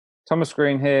Thomas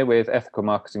Green here with Ethical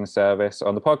Marketing Service.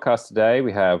 On the podcast today,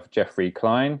 we have Geoffrey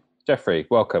Klein. Geoffrey,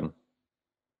 welcome.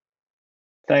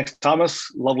 Thanks,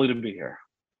 Thomas. Lovely to be here.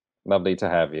 Lovely to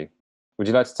have you. Would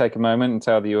you like to take a moment and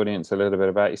tell the audience a little bit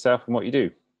about yourself and what you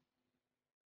do?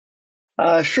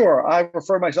 Sure. I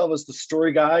refer to myself as the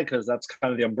story guy because that's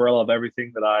kind of the umbrella of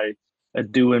everything that I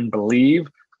do and believe.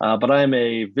 But I am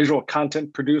a visual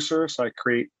content producer, so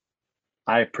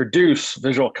I produce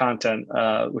visual content,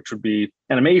 which would be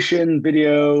animation,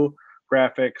 video,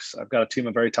 graphics. I've got a team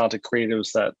of very talented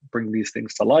creatives that bring these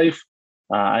things to life.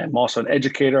 I am also an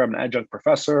educator. I'm an adjunct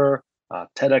professor, a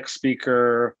Tedx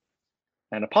speaker,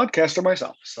 and a podcaster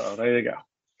myself. So there you go.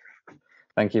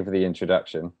 Thank you for the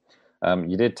introduction.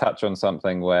 You did touch on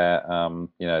something where,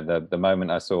 the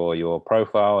moment I saw your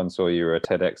profile and saw you were a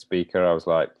TEDx speaker, I was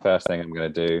like, first thing I'm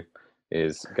going to do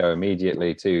is go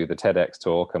immediately to the TEDx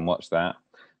talk and watch that.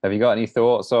 Have you got any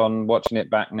thoughts on watching it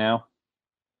back now?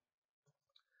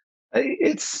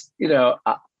 It's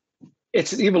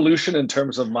an evolution in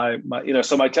terms of my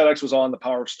so my TEDx was on the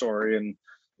power of story and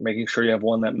making sure you have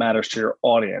one that matters to your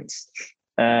audience.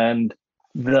 And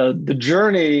the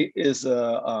journey is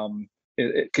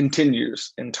it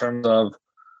continues in terms of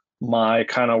my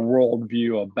kind of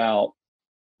worldview about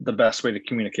the best way to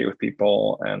communicate with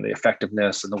people and the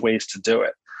effectiveness and the ways to do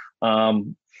it.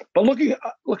 But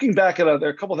looking back at it, there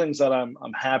are a couple of things that I'm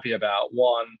happy about.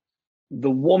 One,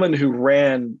 the woman who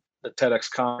ran the TEDx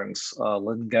conference,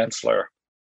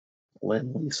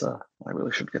 Lisa, I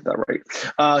really should get that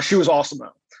right. She was awesome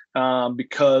though,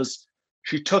 because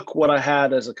she took what I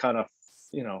had as a kind of,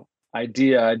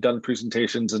 idea. I'd done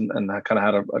presentations and I kind of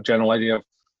had a general idea of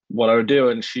what I would do.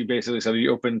 And she basically said, "Are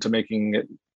you open to making it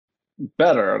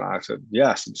better?" And I said,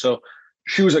 yes. And so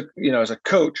she was as a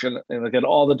coach, and again,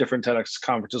 all the different TEDx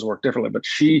conferences work differently, but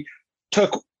she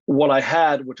took what I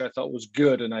had, which I thought was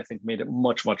good, and I think made it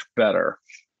much, much better.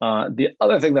 The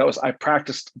other thing I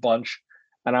practiced a bunch,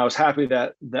 and I was happy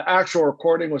that the actual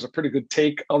recording was a pretty good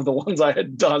take of the ones I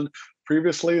had done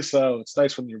previously. So it's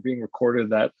nice when you're being recorded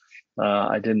that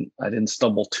I didn't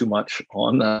stumble too much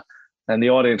on, and the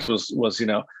audience was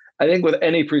I think with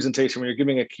any presentation, when you're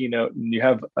giving a keynote and you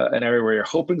have an area where you're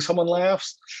hoping someone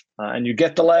laughs, and you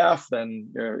get the laugh, then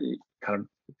you kind of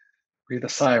breathe a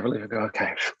sigh of relief and go,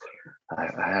 okay, I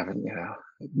haven't,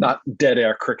 not dead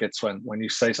air crickets when you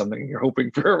say something, you're hoping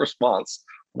for a response,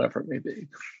 whatever it may be.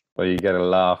 Well, you get a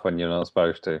laugh when you're not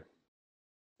supposed to.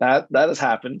 That has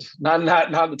happened. Not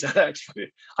the TEDx.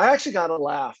 I actually got a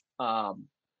laugh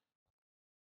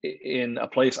in a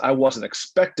place I wasn't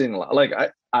expecting. Like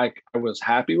I was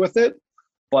happy with it,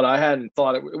 but I hadn't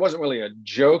thought it wasn't really a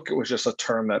joke. It was just a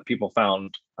term that people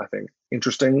found, I think,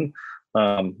 interesting.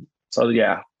 So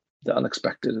yeah, the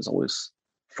unexpected is always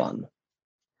fun.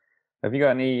 Have you got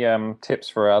any tips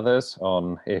for others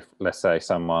on if, let's say,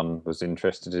 someone was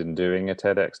interested in doing a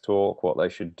TEDx talk, what they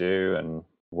should do and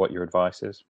what your advice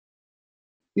is?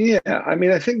 Yeah, I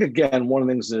mean, I think, again, one of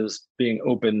the things is being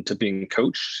open to being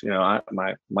coached.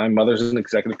 My mother's an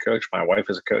executive coach. My wife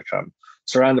is a coach. I'm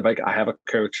surrounded by, I have a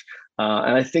coach.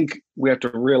 And I think we have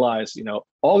to realize,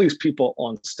 all these people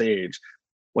on stage,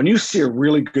 when you see a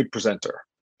really good presenter,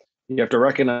 you have to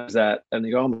recognize that and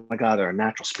you go, oh my God, they're a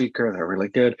natural speaker. They're really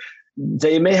good.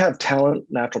 They may have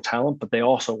natural talent, but they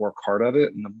also work hard at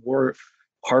it. And the more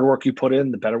hard work you put in,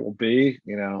 the better it will be.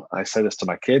 I say this to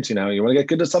my kids, you want to get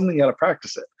good at something, you got to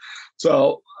practice it.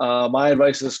 So my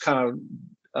advice is kind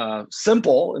of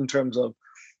simple in terms of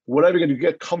whatever you're going to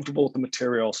get comfortable with the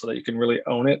material so that you can really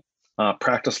own it,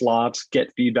 practice lots,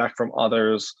 get feedback from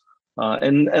others.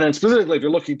 And then specifically, if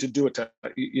you're looking to do it,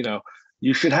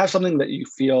 you should have something that you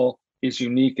feel is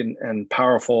unique and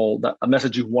powerful, that a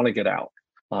message you want to get out.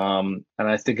 And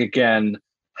I think, again,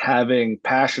 having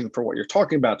passion for what you're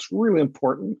talking about is really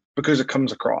important because it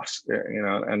comes across,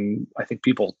 and I think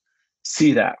people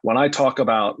see that. When I talk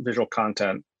about visual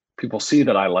content, people see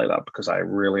that I light up because I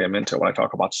really am into it. When I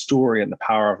talk about story and the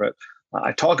power of it,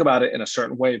 I talk about it in a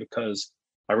certain way because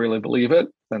I really believe it.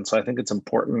 And so I think it's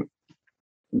important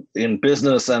in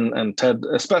business and TED,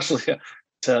 especially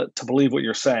to believe what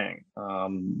you're saying.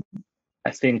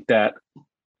 I think that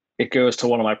it goes to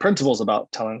one of my principles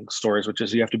about telling stories, which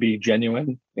is you have to be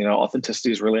genuine.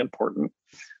 Authenticity is really important.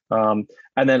 And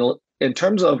then in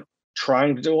terms of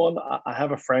trying to do one, I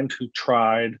have a friend who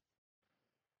tried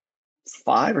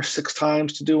 5 or 6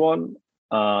 times to do one,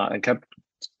 and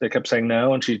they kept saying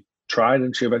no, and she tried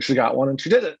and she eventually got one and she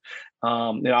did it.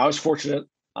 I was fortunate.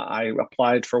 I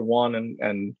applied for one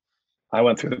and I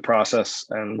went through the process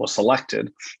and was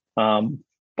selected.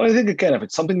 But I think, again, if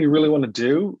it's something you really want to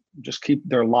do, just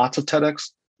there are lots of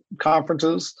TEDx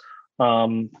conferences.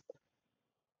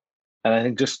 And I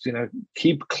think just,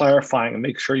 keep clarifying and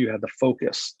make sure you have the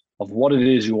focus of what it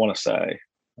is you want to say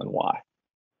and why.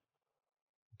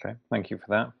 Okay, thank you for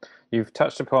that. You've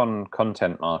touched upon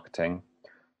content marketing.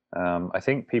 I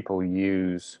think people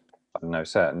use, I don't know,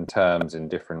 certain terms in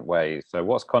different ways. So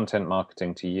what's content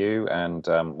marketing to you, and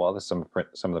what are some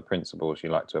of the principles you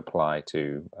like to apply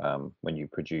to when you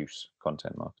produce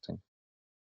content marketing?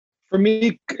 For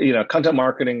me, content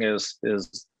marketing is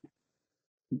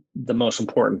the most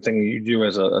important thing you do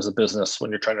as a business when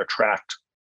you're trying to attract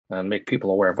and make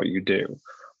people aware of what you do.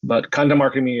 But content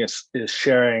marketing is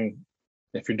sharing,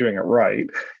 if you're doing it right,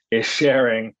 is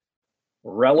sharing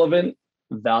relevant,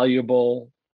 valuable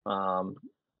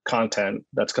content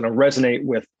that's going to resonate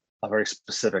with a very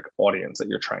specific audience that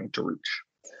you're trying to reach.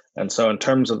 And so in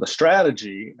terms of the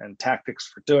strategy and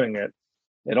tactics for doing it,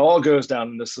 it all goes down,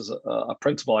 and this is a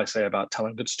principle I say about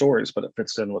telling good stories, but it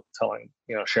fits in with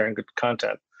sharing good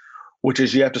content, which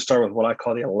is you have to start with what I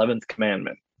call the 11th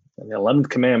commandment. And the 11th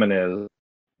commandment is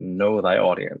know thy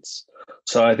audience.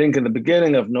 So I think in the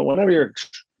beginning of whenever you're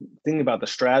thinking about the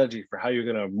strategy for how you're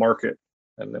going to market,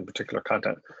 and in particular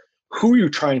content, who are you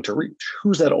trying to reach?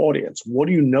 Who's that audience? What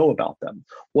do you know about them?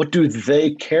 What do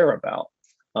they care about?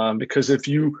 Because if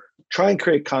you try and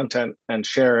create content and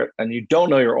share it and you don't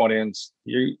know your audience,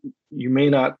 you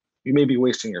may be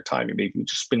wasting your time. You may be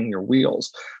just spinning your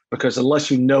wheels, because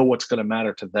unless you know what's going to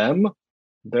matter to them,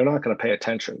 they're not going to pay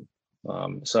attention.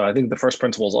 So I think the first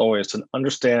principle is always to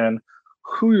understand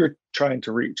who you're trying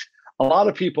to reach. A lot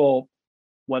of people,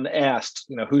 when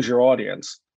asked, who's your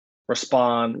audience,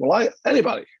 respond, well,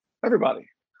 anybody, everybody.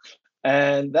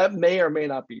 And that may or may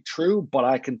not be true, but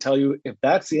I can tell you, if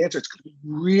that's the answer, it's going to be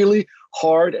really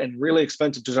hard and really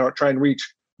expensive to try and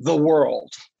reach the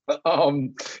world.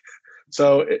 And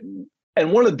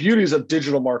one of the beauties of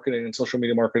digital marketing and social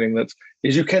media marketing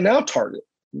is you can now target.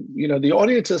 The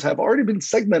audiences have already been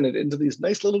segmented into these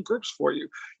nice little groups for you.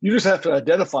 You just have to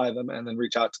identify them and then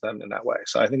reach out to them in that way.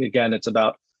 So I think, again, it's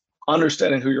about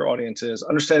understanding who your audience is,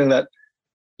 understanding that,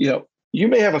 you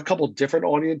may have a couple different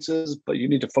audiences, but you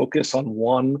need to focus on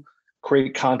one,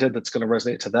 create content that's going to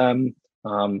resonate to them,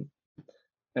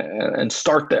 and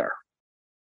start there.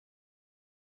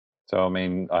 So,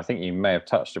 I think you may have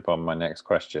touched upon my next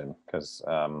question, because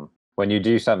when you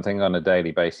do something on a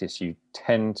daily basis, you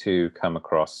tend to come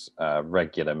across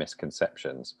regular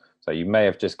misconceptions. So you may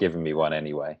have just given me one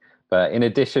anyway. But in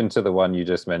addition to the one you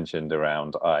just mentioned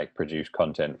around I produce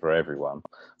content for everyone,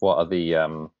 what are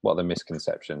the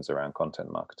misconceptions around content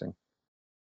marketing?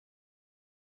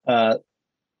 That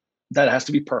has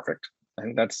to be perfect. I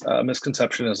think that's a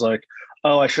misconception, is like,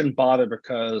 oh, I shouldn't bother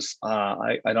because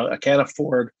I can't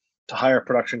afford to hire a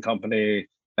production company,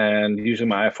 and using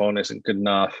my iPhone isn't good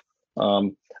enough.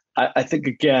 I think,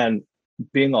 again,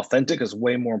 being authentic is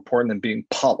way more important than being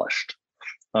polished.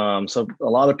 So a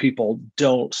lot of people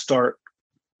don't start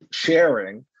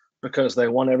sharing because they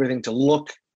want everything to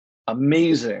look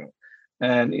amazing.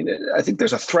 And I think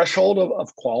there's a threshold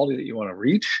of quality that you want to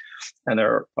reach. And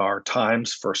there are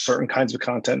times for certain kinds of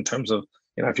content in terms of,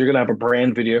 if you're going to have a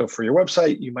brand video for your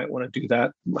website, you might want to do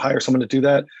that, hire someone to do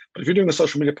that. But if you're doing a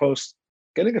social media post,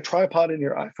 getting a tripod in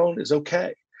your iPhone is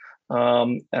okay.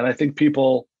 And I think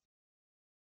people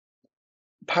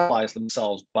paralyze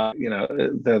themselves by,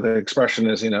 the expression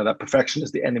is, that perfection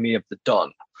is the enemy of the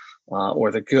done,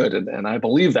 or the good. And I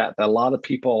believe that a lot of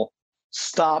people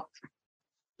stop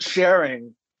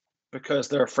sharing because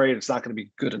they're afraid it's not going to be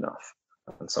good enough.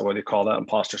 And so whether you call that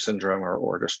imposter syndrome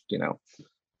or just,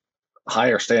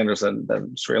 higher standards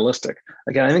than's realistic.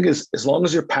 Again, I think as long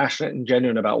as you're passionate and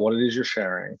genuine about what it is you're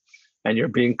sharing, and you're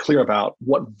being clear about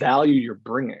what value you're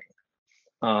bringing,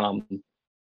 then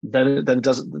it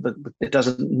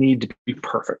doesn't need to be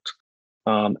perfect.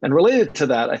 And related to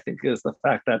that, I think, is the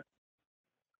fact that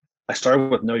I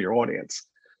started with know your audience.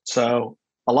 So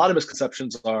a lot of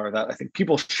misconceptions are that I think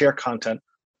people share content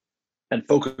and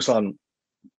focus on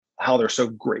how they're so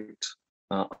great.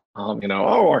 Oh,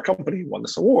 our company won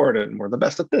this award and we're the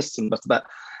best at this and best at that.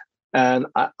 And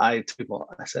I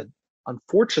said,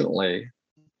 unfortunately,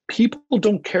 people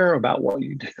don't care about what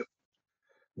you do.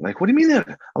 I'm like, what do you mean that?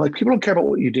 I'm like, people don't care about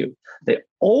what you do. They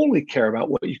only care about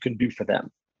what you can do for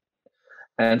them.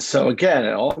 And so again,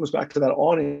 it all comes back to that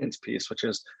audience piece, which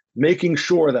is making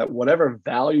sure that whatever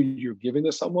value you're giving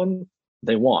to someone,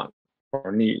 they want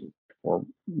or need, or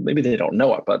maybe they don't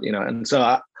know it, but and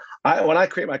so when I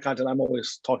create my content, I'm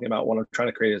always talking about what I'm trying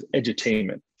to create is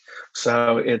edutainment.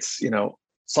 So it's,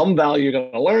 some value, you're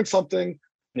going to learn something, and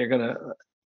you're going to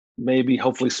maybe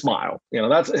hopefully smile.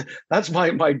 That's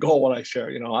my goal when I share.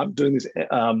 I'm doing these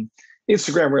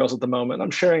Instagram reels at the moment.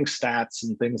 I'm sharing stats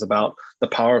and things about the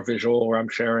power of visual, or I'm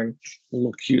sharing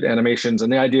little cute animations.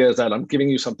 And the idea is that I'm giving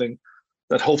you something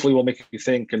that hopefully will make you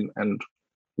think and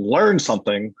learn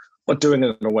something, but doing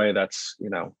it in a way that's,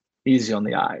 easy on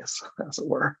the eyes, as it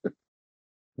were.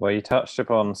 Well, you touched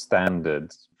upon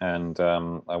standards, and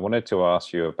I wanted to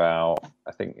ask you about,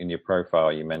 I think in your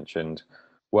profile you mentioned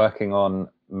working on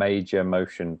major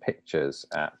motion pictures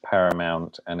at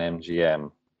Paramount and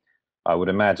MGM. I would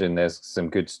imagine there's some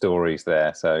good stories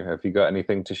there. So have you got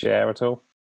anything to share at all?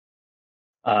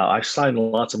 I signed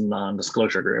lots of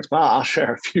non-disclosure agreements, but I'll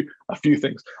share a few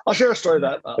things. I'll share a story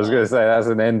that I was going to say that's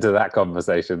an end to that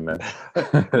conversation then.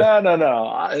 No.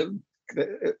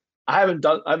 I haven't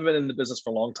been in the business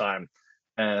for a long time,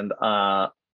 and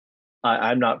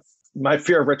I'm not. My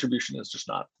fear of retribution is just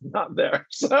not there.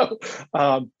 So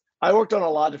I worked on a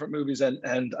lot of different movies,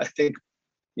 and I think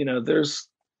there's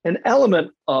an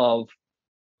element of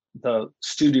the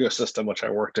studio system which I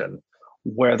worked in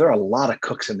where there are a lot of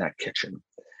cooks in that kitchen.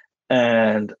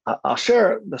 And I'll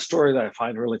share the story that I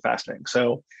find really fascinating.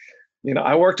 So,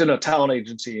 I worked in a talent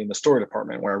agency in the story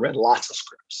department where I read lots of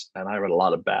scripts, and I read a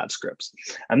lot of bad scripts.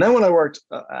 And then when I worked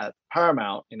at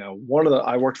Paramount,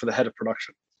 I worked for the head of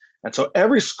production. And so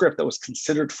every script that was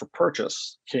considered for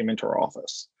purchase came into our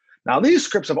office. Now, these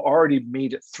scripts have already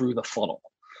made it through the funnel.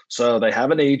 So they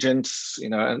have an agent,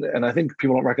 and I think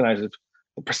people don't recognize it.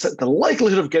 The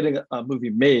likelihood of getting a movie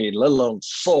made, let alone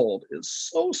sold, is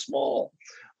so small.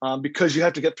 Because you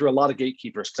have to get through a lot of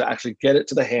gatekeepers to actually get it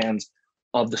to the hands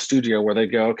of the studio, where they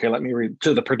go, okay, let me read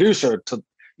to the producer. You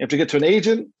have to get to an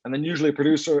agent, and then usually a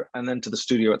producer, and then to the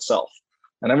studio itself.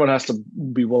 And everyone has to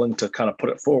be willing to kind of put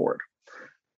it forward.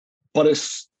 But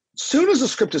as soon as the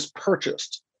script is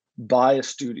purchased by a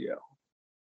studio,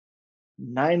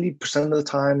 90% of the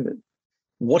time,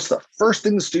 what's the first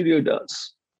thing the studio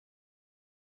does?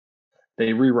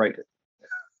 They rewrite it.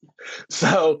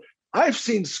 So I've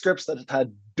seen scripts that have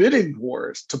had bidding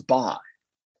wars to buy,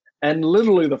 and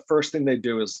literally the first thing they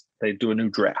do is they do a new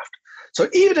draft. So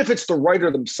even if it's the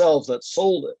writer themselves that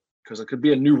sold it, because it could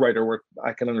be a new writer where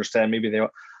I can understand maybe they,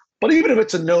 but even if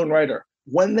it's a known writer,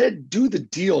 when they do the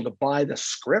deal to buy the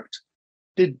script,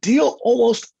 the deal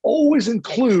almost always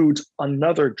includes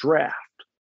another draft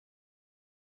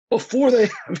before they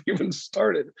have even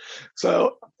started.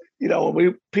 So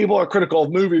people are critical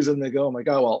of movies and they go, oh my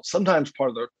God, well, sometimes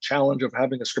part of the challenge of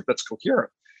having a script that's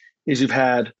coherent is you've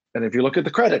had, and if you look at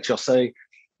the credits, you'll say,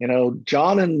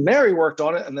 John and Mary worked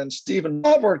on it, and then Steve and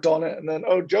Bob worked on it, and then,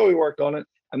 Joey worked on it,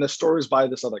 and the story's by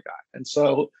this other guy. And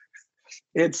so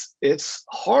it's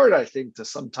hard, I think, to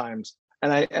sometimes,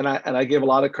 and I give a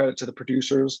lot of credit to the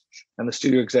producers and the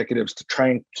studio executives to try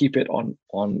and keep it on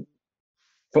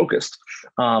focused,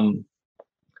 and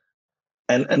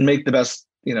make the best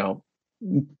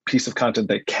piece of content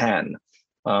they can.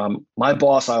 My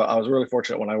boss, I was really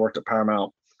fortunate when I worked at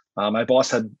Paramount. My boss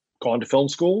had gone to film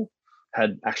school,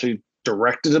 had actually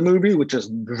directed a movie, which is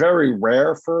very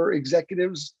rare for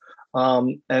executives.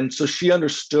 And so she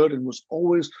understood and was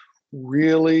always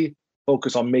really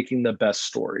focused on making the best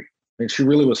story. I mean, she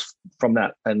really was from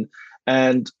that.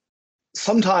 And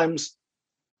sometimes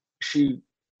she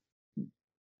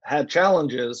had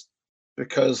challenges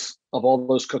because of all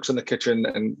those cooks in the kitchen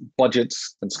and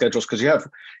budgets and schedules. Because you have,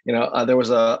 there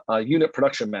was a unit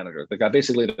production manager. The guy,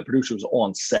 basically the producer, was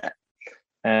on set,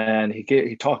 and he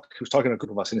was talking to a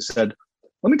group of us, and he said,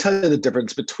 "Let me tell you the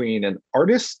difference between an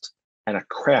artist and a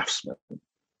craftsman."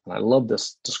 And I love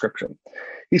this description.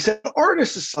 He said, "An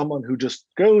artist is someone who just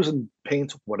goes and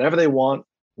paints whatever they want,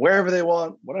 wherever they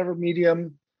want, whatever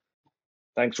medium.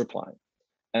 Thanks for applying."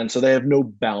 And so they have no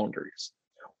boundaries.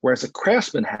 Whereas a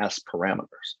craftsman has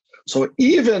parameters. So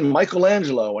even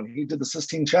Michelangelo, when he did the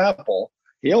Sistine Chapel,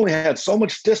 he only had so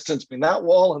much distance between that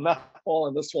wall and that wall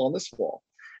and this wall and this wall.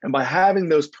 And by having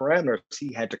those parameters,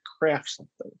 he had to craft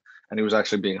something. And he was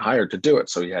actually being hired to do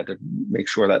it. So he had to make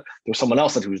sure that there was someone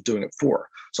else that he was doing it for.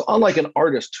 So unlike an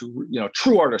artist who,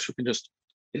 true artist who can just,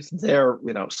 it's their,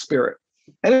 spirit.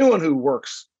 Anyone who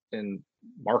works in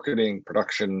marketing,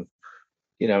 production,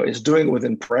 is doing it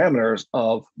within parameters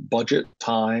of budget,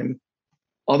 time,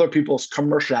 other people's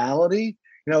commerciality.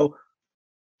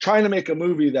 Trying to make a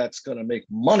movie that's going to make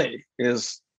money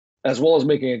is, as well as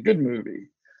making a good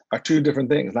movie, are two different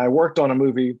things. And I worked on a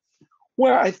movie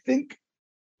where I think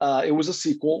it was a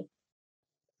sequel.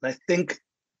 And I think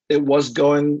it was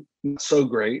going so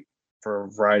great for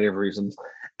a variety of reasons.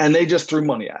 And they just threw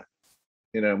money at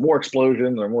it. More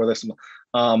explosions or more this.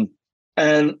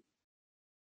 And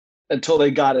until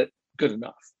they got it good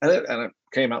enough. And it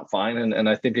came out fine. And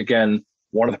I think, again,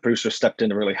 one of the producers stepped in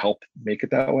to really help make it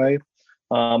that way.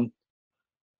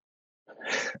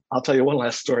 I'll tell you one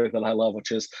last story that I love,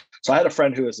 which is, so I had a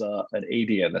friend who is an AD,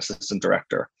 an assistant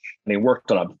director, and he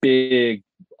worked on a big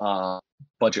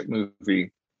budget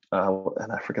movie,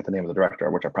 and I forget the name of the director,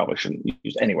 which I probably shouldn't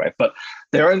use anyway. But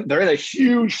they're in a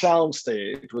huge sound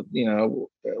stage with,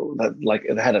 that, like,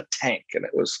 it had a tank, and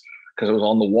it was because it was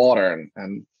on the water,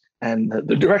 and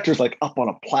the director's like up on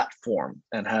a platform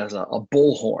and has a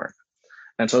bullhorn,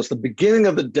 and so it's the beginning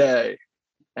of the day,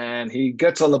 and he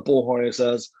gets on the bullhorn and he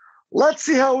says, "Let's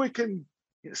see how we can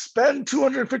spend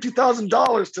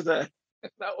 $250,000 today."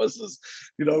 That was his,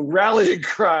 rallying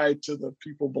cry to the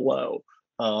people below.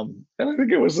 And I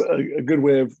think it was a good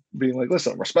way of being like,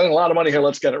 listen, we're spending a lot of money here.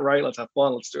 Let's get it right. Let's have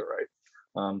fun. Let's do it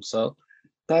right. So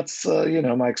that's,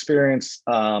 my experience.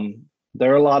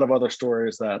 There are a lot of other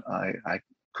stories that I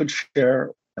could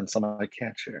share and some I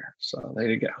can't share. So there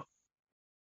you go.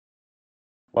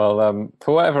 Well,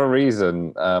 for whatever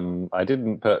reason, I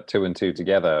didn't put two and two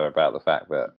together about the fact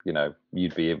that,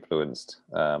 you'd be influenced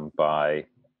by,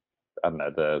 I don't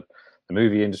know, the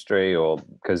movie industry, or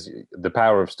because the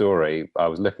power of story, I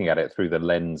was looking at it through the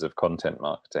lens of content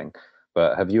marketing.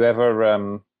 But have you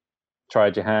ever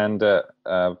tried your hand at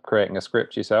creating a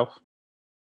script yourself?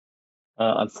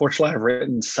 Unfortunately, I've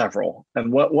written several.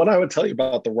 And what I would tell you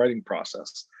about the writing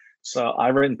process. So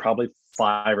I've written probably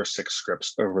 5 or 6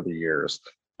 scripts over the years.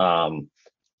 And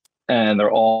they're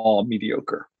all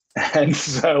mediocre. And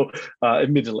so,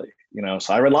 admittedly,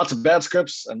 so I read lots of bad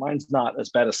scripts, and mine's not as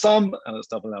bad as some, and it's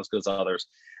definitely not as good as others.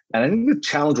 And I think the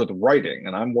challenge with writing,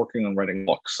 and I'm working on writing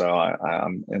books, so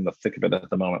I'm in the thick of it at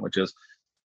the moment, which is,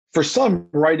 for some,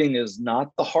 writing is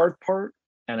not the hard part,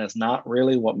 and it's not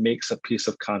really what makes a piece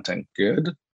of content good.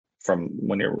 From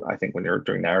when you're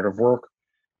doing narrative work,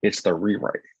 it's the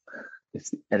rewriting.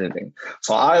 It's the editing.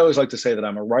 So I always like to say that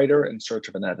I'm a writer in search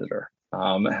of an editor.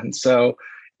 And so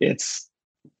it's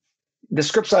the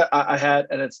scripts I had,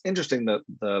 and it's interesting that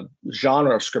the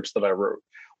genre of scripts that I wrote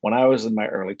when I was in my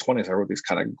early 20s, I wrote these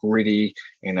kind of gritty,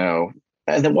 and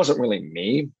it wasn't really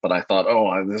me, but I thought,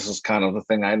 oh, this is kind of the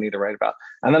thing I need to write about.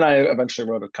 And then I eventually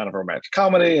wrote a kind of romantic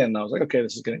comedy, and I was like, okay,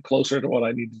 this is getting closer to what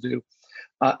I need to do.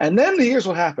 And then here's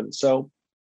what happened. So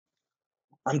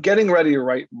I'm getting ready to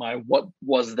write what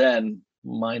was then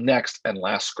my next and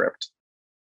last script.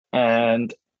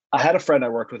 And I had a friend I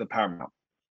worked with at Paramount.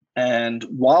 And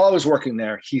while I was working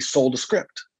there, he sold a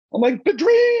script. I'm like, the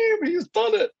dream, he's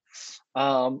done it.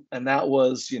 And that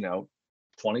was,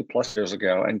 20 plus years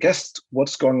ago. And guess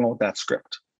what's going on with that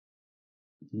script?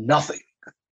 Nothing.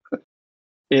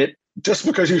 It just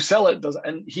because you sell it doesn't,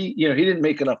 and he didn't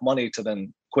make enough money to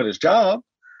then quit his job.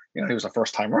 He was a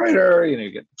first-time writer,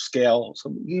 you get scale.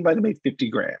 So he might have made 50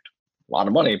 grand. A lot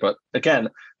of money, but again,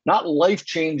 not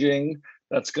life-changing.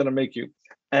 That's going to make you.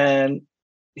 And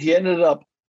he ended up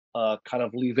kind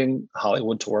of leaving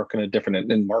Hollywood to work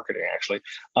in marketing, actually.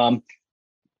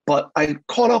 But I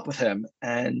caught up with him,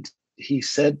 and he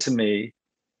said to me,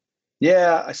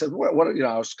 yeah, I said, what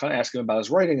I was kind of asking him about his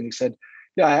writing, and he said,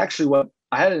 yeah,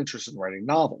 I had an interest in writing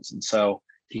novels. And so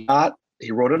he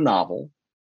wrote a novel.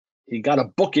 He got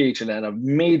a book agent at a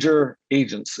major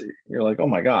agency. You're like, oh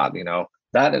my God,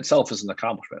 that itself is an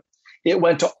accomplishment. It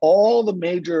went to all the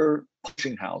major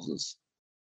publishing houses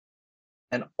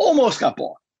and almost got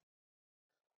bought.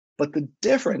 But the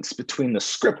difference between the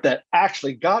script that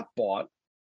actually got bought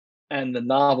and the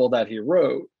novel that he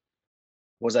wrote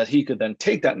was that he could then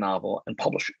take that novel and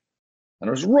publish it. And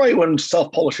it was right when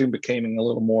self-publishing became a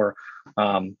little more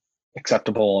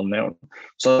acceptable and known.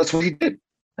 So that's what he did.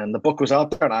 And the book was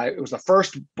out there, and it was the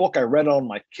first book I read on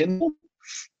my Kindle,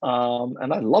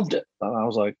 and I loved it. And I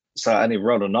was like, and he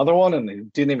wrote another one, and he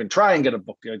didn't even try and get a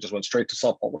book deal. He just went straight to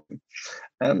self-publishing.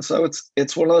 And so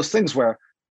it's one of those things where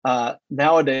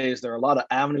nowadays there are a lot of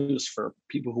avenues for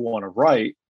people who want to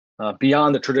write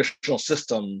beyond the traditional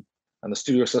system, and the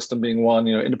studio system being one,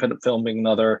 independent film being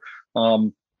another.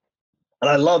 And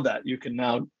I love that you can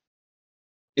now,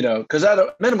 because at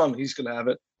a minimum he's going to have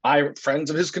it.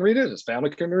 Friends of his can read it, his family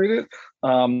can read it,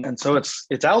 and so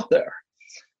it's out there.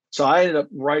 So I ended up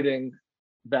writing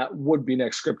that would-be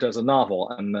next script as a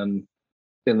novel, and then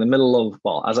in the middle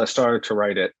of, as I started to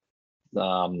write it,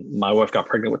 my wife got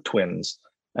pregnant with twins,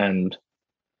 and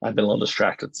I've been a little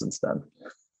distracted since then.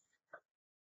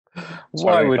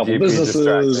 Why would you be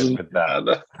distracted with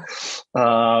that?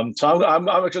 So I'm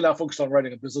actually now focused on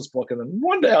writing a business book, and then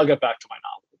one day I'll get back to my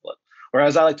novel. Or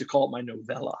as I like to call it, my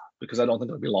novella, because I don't think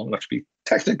it'll be long enough to be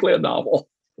technically a novel.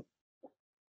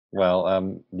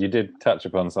 Well, you did touch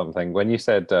upon something. When you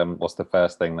said, what's the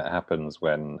first thing that happens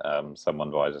when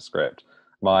someone buys a script?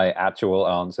 My actual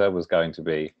answer was going to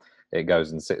be, it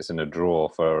goes and sits in a drawer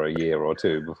for a year or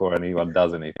two before anyone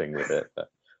does anything with it. But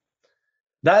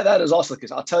That is also the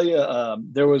case. I'll tell you,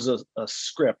 there was a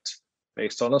script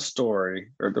based on a story,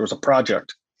 or there was a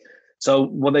project. So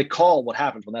what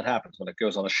happens when that happens, when it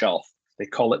goes on a shelf, they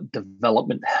call it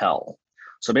development hell.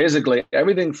 So basically,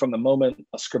 everything from the moment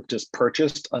a script is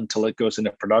purchased until it goes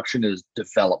into production is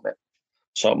development.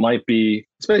 So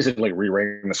it's basically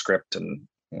rewriting the script and,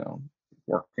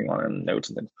 working on it and notes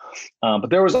and things.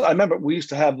 But I remember we used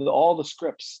to have all the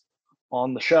scripts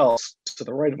on the shelves to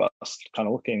the right of us, kind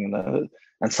of looking,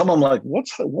 and some of them like,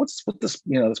 what's with this?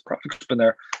 This project's been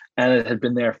there, and it had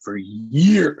been there for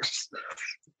years.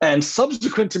 And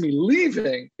subsequent to me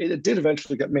leaving, it did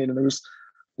eventually get made, and there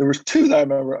was two that I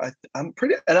remember. And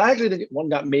I actually think one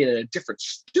got made at a different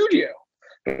studio,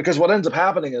 because what ends up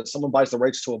happening is someone buys the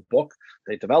rights to a book,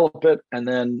 they develop it, and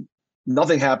then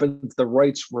nothing happens. The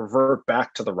rights revert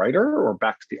back to the writer or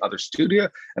back to the other studio,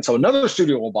 and so another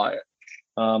studio will buy it.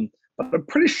 But I'm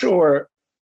pretty sure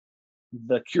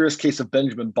The Curious Case of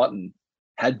Benjamin Button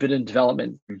had been in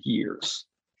development for years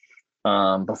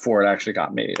before it actually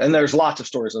got made. And there's lots of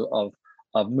stories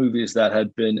of movies that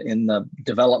had been in the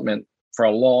development for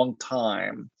a long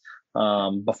time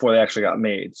before they actually got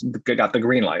made. They got the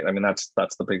green light. I mean, that's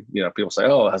the big, people say,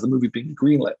 oh, has the movie been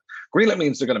greenlit? Greenlit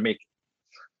means they're going to make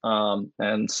it.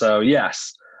 And so,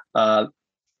 yes,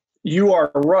 you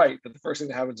are right that the first thing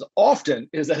that happens often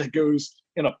is that it goes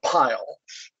in a pile.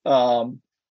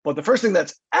 But the first thing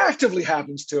that's actively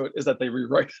happens to it is that they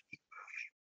rewrite it.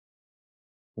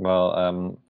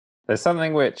 Well, there's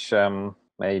something which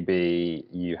maybe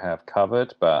you have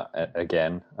covered, but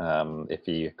again, if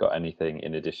you've got anything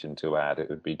in addition to add, it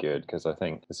would be good, because I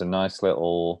think it's a nice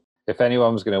little, if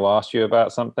anyone was going to ask you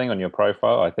about something on your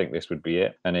profile, I think this would be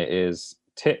it. And it is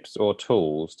tips or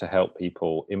tools to help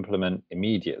people implement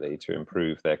immediately to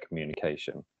improve their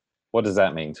communication. What does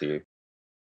that mean to you?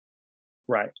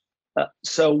 Right.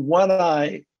 So when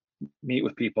I meet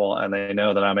with people and they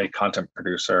know that I'm a content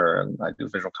producer and I do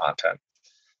visual content,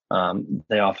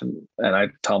 they often, and I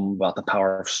tell them about the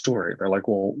power of story. They're like,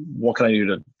 well, what can I do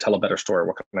to tell a better story?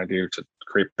 What can I do to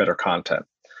create better content?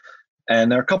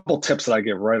 And there are a couple of tips that I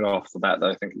give right off the bat that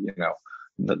I think,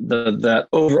 that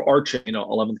overarching,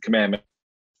 11th commandment,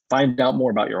 find out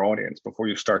more about your audience before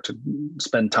you start to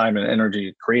spend time and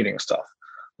energy creating stuff.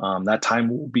 That time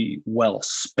will be well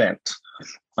spent.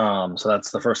 So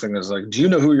that's the first thing, is like, do you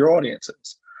know who your audience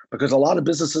is? Because a lot of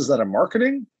businesses that are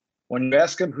marketing, when you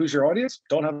ask them who's your audience,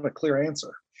 don't have a clear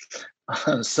answer.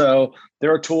 So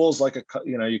there are tools like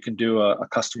you can do a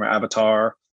customer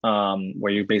avatar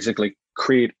where you basically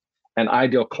create an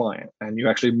ideal client and you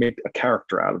actually make a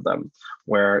character out of them,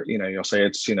 where you'll say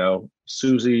it's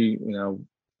Susie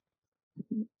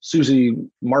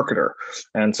marketer.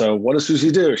 And so what does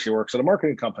Susie do? She works at a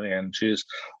marketing company and she's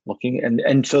looking,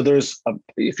 and so there's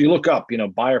if you look up,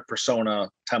 buyer persona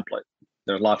template,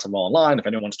 there's lots of them online. If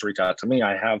anyone wants to reach out to me,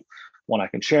 I have one I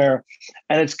can share,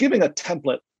 and it's giving a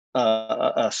template,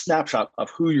 a snapshot of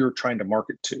who you're trying to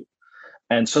market to.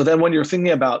 And so then when you're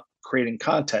thinking about creating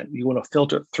content, you want to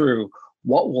filter through,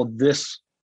 what will this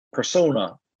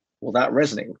persona, will that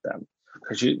resonate with them?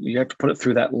 Because you have to put it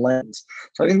through that lens.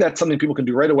 So I think that's something people can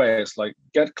do right away, is like,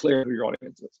 get clear who your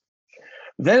audience is.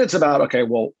 Then it's about, okay,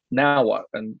 well, now what?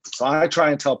 And so I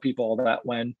try and tell people that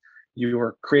when you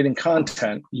are creating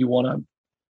content, you want to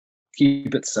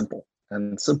keep it simple.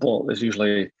 And simple is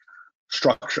usually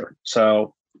structure.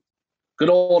 So good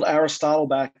old Aristotle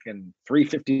back in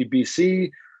 350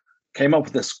 BC came up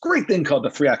with this great thing called the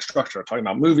 3-act structure. Talking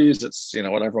about movies, it's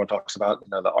what everyone talks about,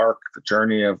 the arc, the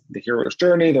journey of the hero's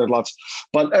journey. There are lots,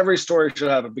 but every story should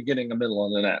have a beginning, a middle,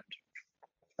 and an end.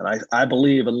 And I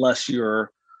believe, unless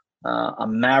you're a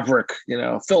maverick,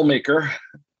 filmmaker,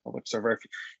 which are very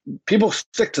few, people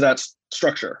stick to that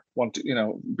structure,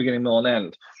 beginning, middle,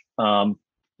 and end.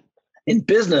 In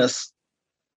business,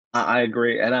 I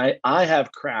agree, and I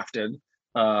have crafted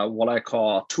what I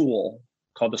call a tool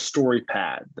called the story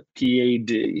pad, the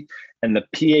PAD. And the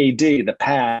PAD, the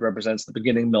pad, represents the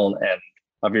beginning, middle, and end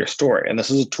of your story. And this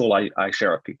is a tool I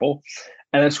share with people.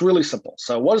 And it's really simple.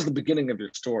 So what is the beginning of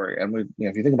your story? And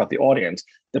if you think about the audience,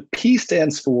 the P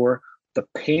stands for the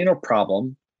pain or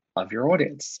problem of your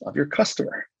audience, of your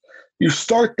customer. You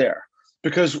start there,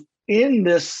 because in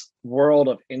this world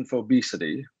of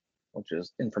infobesity, which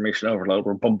is information overload,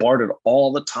 we're bombarded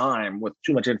all the time with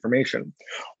too much information.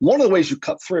 One of the ways you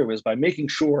cut through is by making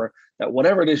sure that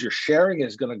whatever it is you're sharing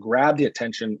is going to grab the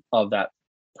attention of that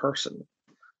person.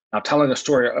 Now, telling a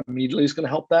story immediately is going to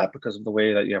help that, because of the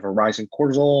way that you have a rising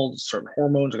cortisol, certain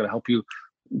hormones are going to help you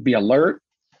be alert.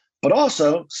 But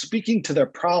also speaking to their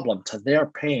problem, to their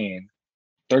pain,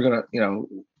 they're going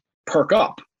to, perk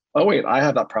up. Oh, wait, I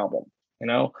have that problem,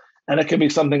 And it can be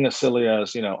something as silly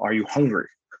as, are you hungry?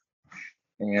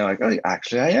 And you're like, oh,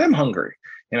 actually, I am hungry.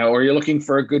 Or you're looking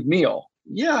for a good meal.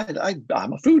 Yeah,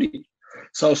 I'm a foodie.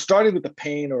 So starting with the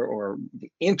pain or the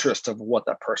interest of what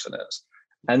that person is.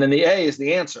 And then the A is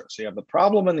the answer. So you have the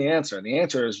problem and the answer. And the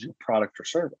answer is your product or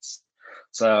service.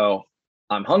 So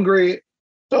I'm hungry.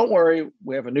 Don't worry.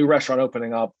 We have a new restaurant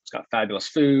opening up. It's got fabulous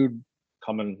food.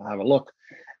 Come and have a look.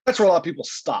 That's where a lot of people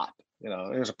stop.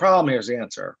 There's a problem. Here's the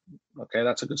answer. Okay,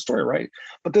 that's a good story, right?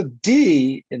 But the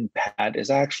D in PAD is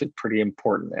actually pretty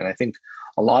important. And I think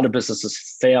a lot of businesses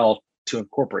fail to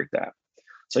incorporate that.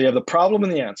 So you have the problem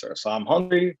and the answer. So I'm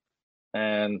hungry,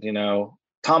 and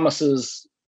Thomas's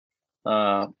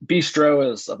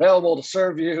bistro is available to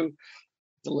serve you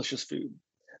delicious food.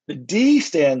 The D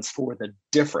stands for the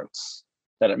difference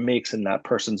that it makes in that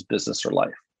person's business or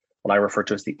life, what I refer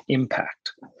to as the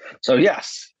impact. So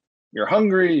yes, you're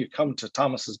hungry, you come to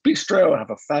Thomas's bistro and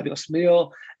have a fabulous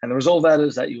meal, and the result of that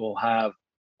is that you will have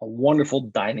a wonderful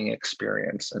dining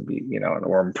experience and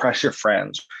or impress your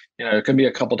friends. It can be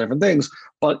a couple different things,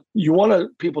 but you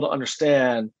want people to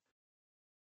understand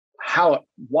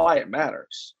why it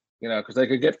matters. Because they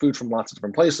could get food from lots of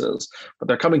different places, but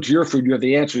they're coming to your food. You have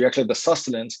the answer. You actually have the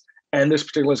sustenance, and this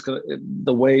particular is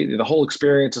the whole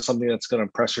experience is something that's going to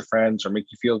impress your friends or make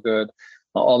you feel good.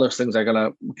 All those things are going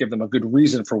to give them a good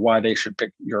reason for why they should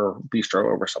pick your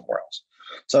bistro over somewhere else.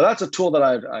 So that's a tool that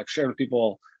I've shared with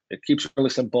people. It keeps it really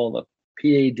simple. The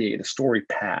PAD, the story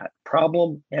PAD,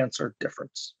 problem, answer,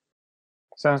 difference.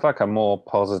 Sounds like a more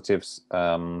positive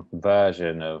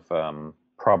version of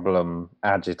problem,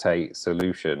 agitate,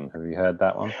 solution. Have you heard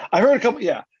that one? I heard a couple.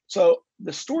 Yeah. So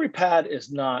the story pad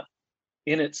is not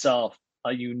in itself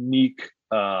a unique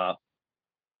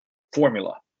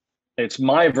formula. It's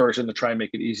my version to try and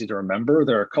make it easy to remember.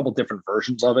 There are a couple different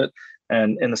versions of it.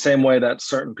 And in the same way that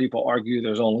certain people argue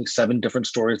there's only 7 different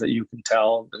stories that you can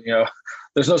tell,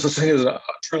 there's no such thing as a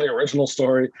truly original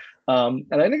story. And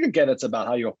I think, again, it's about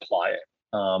how you apply it.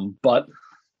 But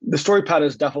the story pad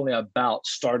is definitely about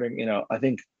starting, I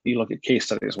think you look at case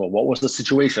studies. Well, what was the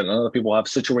situation? Other people have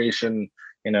situation,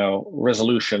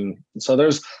 resolution. So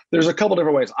there's a couple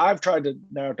different ways. I've tried to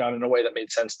narrow it down in a way that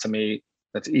made sense to me,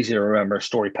 that's easy to remember,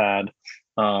 story pad.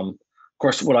 Of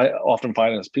course, what I often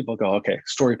find is people go, okay,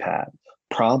 story pad,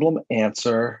 problem,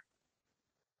 answer.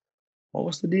 What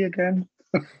was the D again?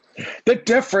 The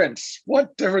difference.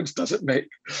 What difference does it make?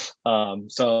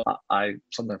 So I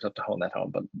sometimes have to hone that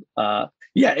home. But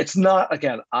yeah, it's not,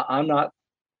 again, I'm not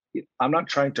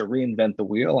trying to reinvent the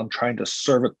wheel. I'm trying to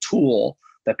serve a tool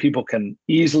that people can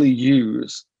easily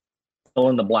use, fill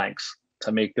in the blanks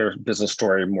to make their business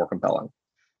story more compelling.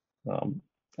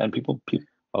 And people.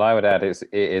 Well, I would add it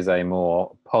is a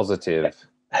more positive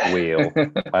wheel.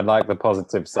 I like the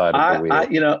positive side of the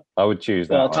wheel. I would choose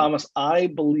that. Well, one. Thomas, I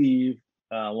believe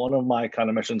one of my kind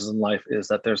of missions in life is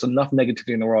that there's enough negativity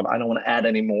in the world. I don't want to add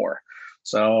any more.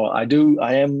 So I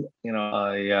am,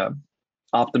 a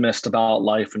optimist about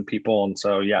life and people. And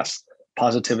so, yes,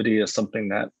 positivity is something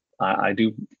that I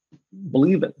do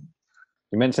believe in.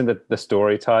 You mentioned the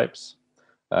story types.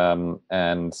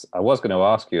 And I was going to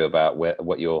ask you about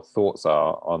what your thoughts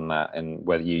are on that and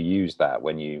whether you use that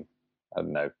when you, I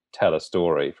don't know, tell a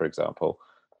story, for example.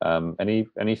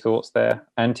 Any thoughts there?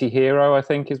 Anti-hero, I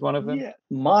think, is one of them. Yeah,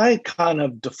 my kind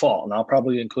of default, and I'll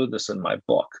probably include this in my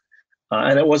book,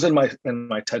 and it was in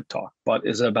my TED talk, but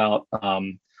is about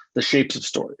the shapes of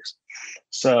stories.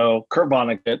 So Kurt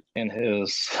Vonnegut, in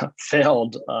his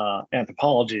failed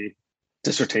anthropology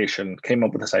dissertation, came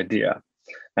up with this idea.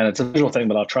 And it's a visual thing,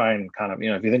 but I'll try and kind of,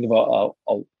 if you think about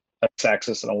a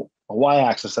x-axis and a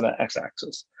y-axis and an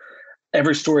x-axis,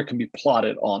 every story can be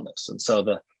plotted on this. And so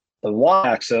the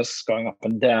y-axis going up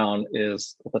and down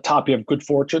is at the top you have good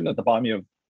fortune, at the bottom you have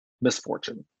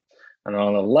misfortune. And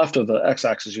on the left of the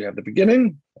x-axis you have the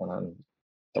beginning, and on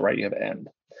the right you have end.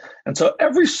 And so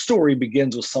every story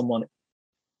begins with someone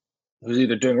who's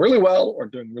either doing really well or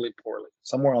doing really poorly,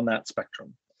 somewhere on that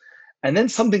spectrum. And then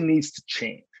something needs to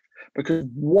change. Because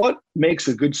what makes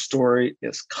a good story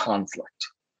is conflict.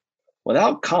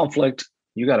 Without conflict,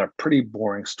 you got a pretty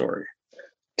boring story.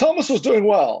 Thomas was doing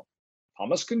well.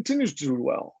 Thomas continues to do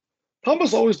well.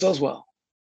 Thomas always does well.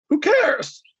 Who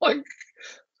cares?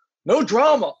 No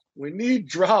drama. We need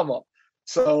drama.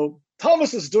 So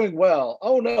Thomas is doing well.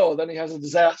 Oh no, then he has a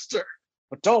disaster.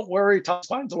 But don't worry, Thomas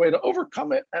finds a way to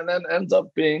overcome it and then ends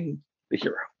up being the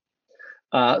hero.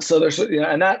 So there's,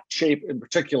 and that shape in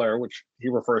particular, which he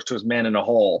refers to as man in a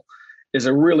hole, is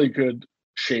a really good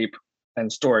shape and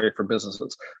story for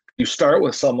businesses. You start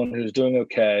with someone who's doing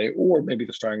okay, or maybe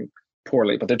they're starting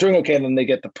poorly, but they're doing okay, and then they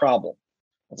get the problem.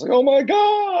 It's like, oh my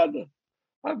God,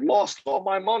 I've lost all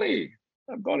my money.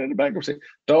 I've gone into bankruptcy.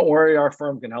 Don't worry, our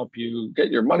firm can help you get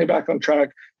your money back on track.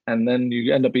 And then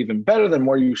you end up even better than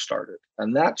where you started.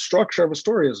 And that structure of a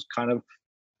story is kind of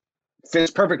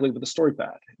fits perfectly with the story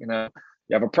path. You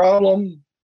have a problem,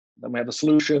 then we have a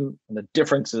solution, and the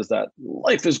difference is that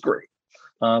life is great.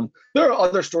 There are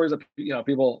other stories that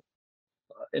people,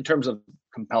 in terms of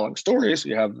compelling stories,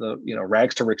 you have the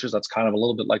rags to riches. That's kind of a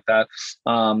little bit like that.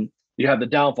 You have the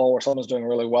downfall where someone's doing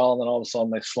really well, and then all of a sudden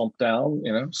they slump down.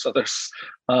 So there's,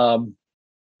 I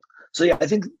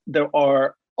think there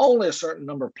are only a certain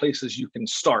number of places you can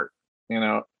start. You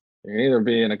can either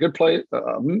be in a good place,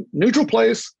 a neutral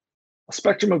place, a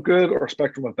spectrum of good, or a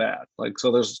spectrum of bad.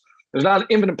 So there's not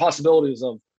infinite possibilities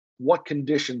of what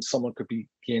conditions someone could begin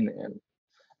in,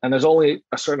 and there's only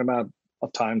a certain amount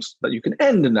of times that you can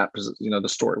end in that position. The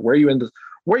story where you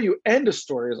end a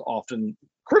story is often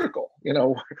critical.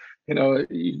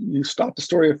 You stop the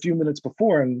story a few minutes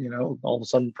before, and all of a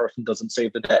sudden the person doesn't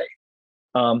save the day.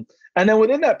 And then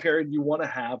within that period, you want to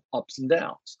have ups and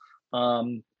downs.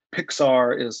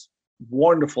 Pixar is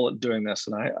wonderful at doing this,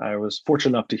 and I was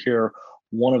fortunate enough to hear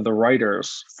one of the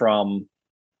writers from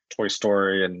Toy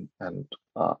Story and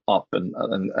Up and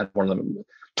one of them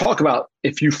talk about,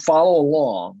 if you follow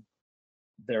along,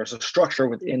 there's a structure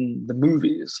within the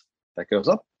movies that goes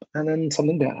up and then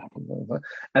something bad happens.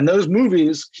 And those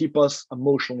movies keep us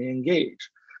emotionally engaged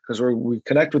because we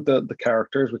connect with the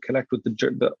characters, we connect with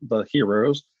the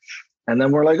heroes, and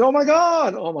then we're like, oh my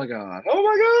God, oh my God, oh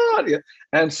my God. Yeah.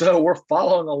 And so we're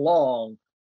following along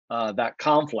that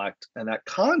conflict, and that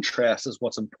contrast is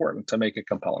what's important to make a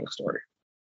compelling story.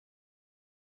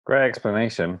 Great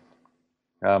explanation.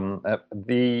 I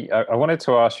wanted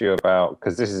to ask you about,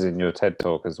 because this is in your TED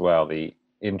talk as well, the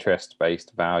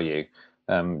interest-based value.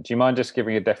 Do you mind just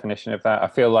giving a definition of that? I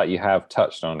feel like you have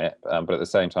touched on it, but at the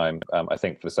same time, I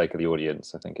think for the sake of the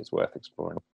audience, I think it's worth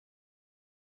exploring.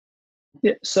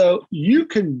 Yeah, so you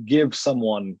can give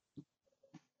someone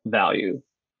value.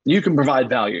 You can provide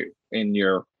value in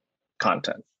your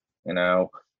content,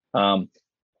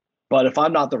 but if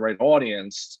I'm not the right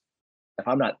audience, if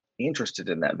I'm not interested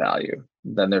in that value,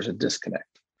 then there's a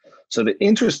disconnect. So the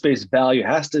interest-based value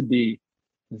has to be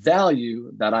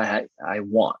value that I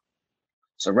want.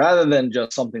 So rather than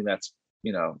just something that's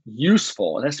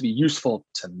useful, it has to be useful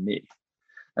to me.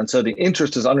 And so the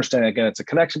interest is understanding, again, it's a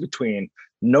connection between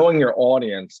knowing your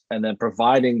audience and then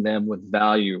providing them with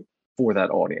value for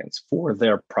that audience, for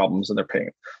their problems and their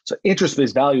pain. So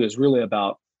interest-based value is really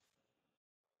about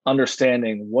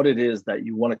understanding what it is that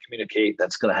you want to communicate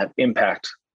that's going to have impact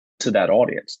to that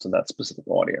audience, to that specific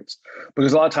audience.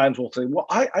 Because a lot of times we'll say, well,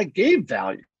 I gave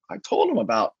value. I told them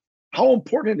about how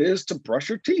important it is to brush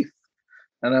your teeth.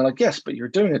 And they're like, yes, but you're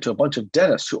doing it to a bunch of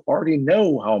dentists who already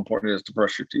know how important it is to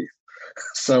brush your teeth.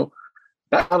 So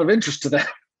that's not of interest to them.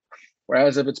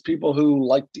 Whereas if it's people who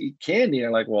like to eat candy,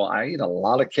 they're like, well, I eat a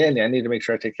lot of candy. I need to make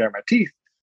sure I take care of my teeth.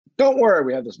 Don't worry,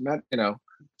 we have this,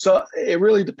 So it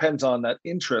really depends on that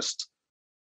interest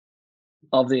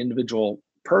of the individual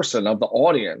person, of the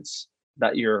audience,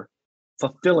 that you're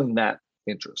fulfilling that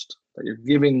interest, that you're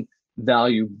giving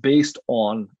value based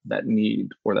on that need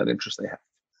or that interest they have.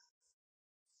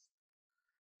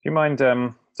 Do you mind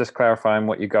just clarifying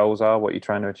what your goals are, what you're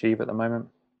trying to achieve at the moment?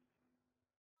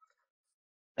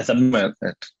 At the moment,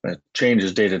 it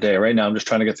changes day to day. Right now, I'm just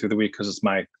trying to get through the week because it's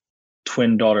my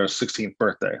twin daughter's 16th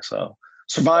birthday. So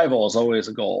survival is always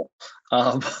a goal.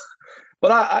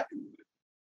 But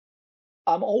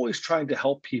I'm always trying to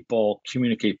help people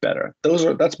communicate better.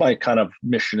 That's my kind of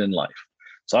mission in life.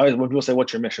 So when people say,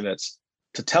 what's your mission? It's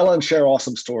to tell and share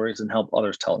awesome stories and help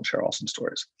others tell and share awesome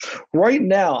stories. Right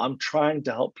now, I'm trying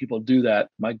to help people do that.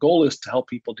 My goal is to help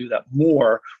people do that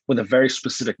more with a very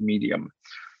specific medium.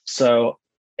 So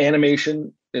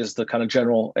animation is the kind of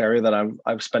general area that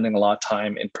I'm spending a lot of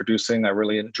time in producing. I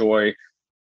really enjoy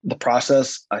the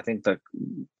process. I think that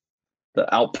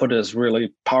the output is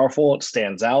really powerful. It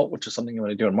stands out, which is something you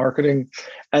want to do in marketing.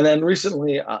 And then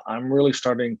recently, I'm really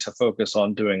starting to focus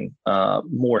on doing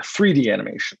more 3D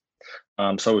animation.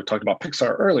 So we talked about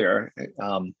Pixar earlier.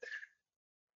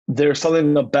 There's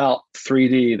something about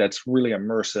 3D that's really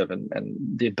immersive, and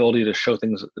the ability to show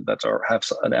things that have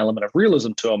an element of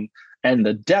realism to them and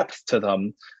the depth to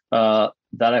them that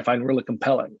I find really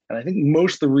compelling. And I think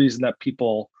most of the reason that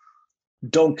people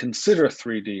don't consider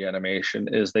 3D animation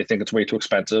is they think it's way too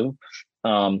expensive,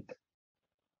 and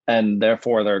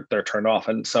therefore they're turned off.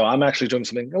 And so I'm actually doing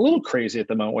something a little crazy at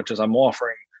the moment, which is I'm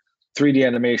offering 3D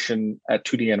animation at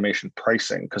 2D animation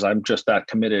pricing, because I'm just that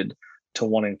committed to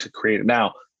wanting to create it.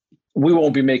 Now, we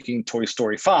won't be making Toy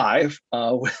Story 5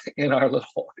 in our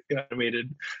little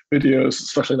animated videos,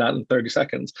 especially not in 30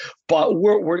 seconds. But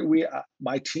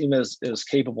my team is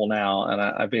capable now, and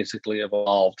I basically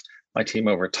evolved my team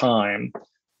over time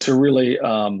to really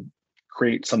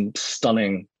create some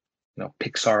stunning,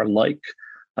 Pixar-like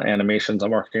animations.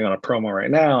 I'm working on a promo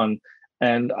right now,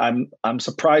 and I'm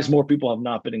surprised more people have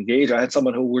not been engaged. I had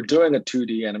someone who we're doing a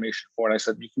 2D animation for, and I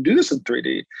said, you can do this in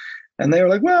 3D. And they were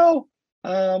like, well,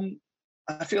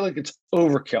 I feel like it's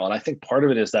overkill. And I think part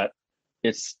of it is that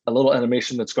it's a little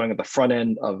animation that's going at the front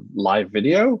end of live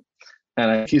video.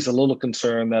 And he's a little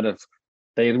concerned that if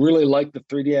they really like the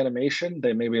 3D animation,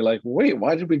 they may be like, wait,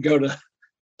 why did we go to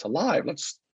live?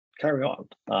 Let's carry on.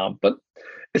 But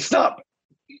it's not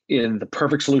in the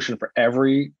perfect solution for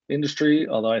every industry,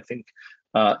 although I think,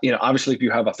 obviously if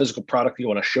you have a physical product you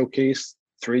want to showcase,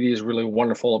 3D is really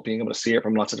wonderful at being able to see it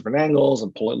from lots of different angles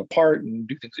and pull it apart and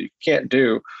do things that you can't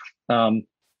do.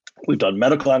 We've done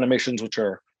medical animations, which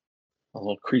are a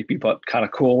little creepy, but kind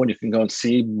of cool when you can go and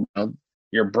see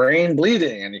your brain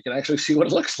bleeding and you can actually see what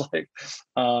it looks like.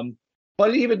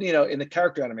 But even, in the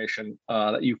character animation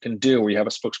that you can do where you have a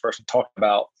spokesperson talk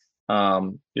about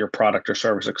your product or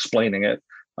service, explaining it,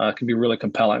 can be really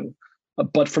compelling.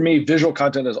 But for me, visual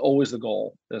content is always the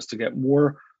goal, is to get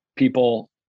more people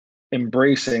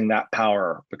embracing that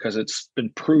power, because it's been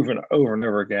proven over and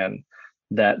over again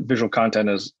that visual content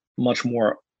is much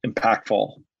more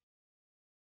impactful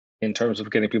in terms of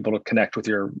getting people to connect with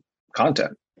your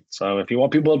content. So if you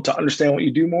want people to understand what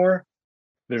you do more,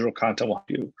 visual content will help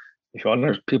you. If you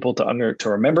want people to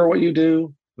remember what you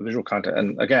do, visual content.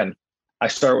 And again, I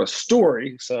start with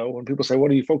story. So when people say,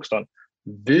 what are you focused on?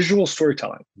 Visual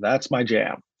storytelling. That's my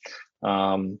jam.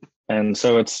 And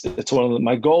so it's one of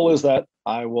my goal is that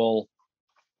I will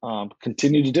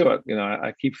continue to do it.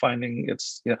 I keep finding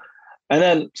and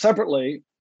then separately,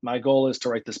 my goal is to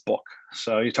write this book.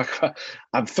 So you talk about,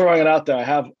 I'm throwing it out there.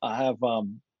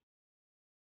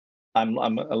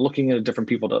 I'm looking at different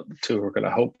people who are going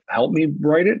to help me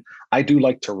write it. I do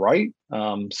like to write.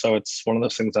 So it's one of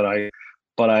those things that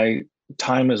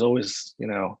time is always,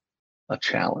 a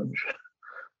challenge.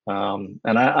 And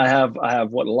I have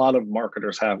what a lot of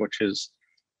marketers have, which is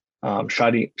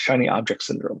shiny object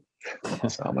syndrome.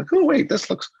 So I'm like, oh wait, this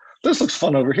looks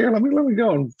fun over here. Let me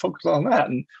go and focus on that.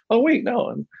 And oh wait,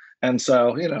 no. And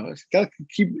so, got to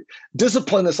keep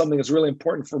discipline is something that's really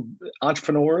important for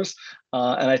entrepreneurs.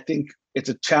 And I think it's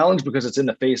a challenge because it's in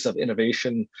the face of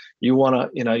innovation. You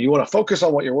want to focus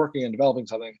on what you're working and developing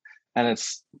something, and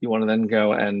you want to then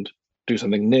go and do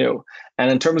something new.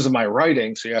 And in terms of my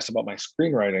writing, so you asked about my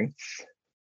screenwriting,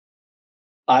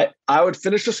 I would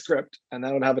finish a script and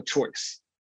then I would have a choice.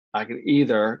 I could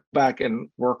either back and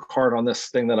work hard on this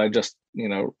thing that I just,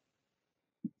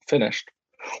 finished,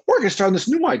 or I could start on this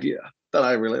new idea that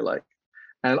I really like.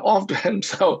 And often,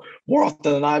 so more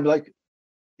often than not, I'd be like,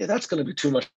 yeah, that's going to be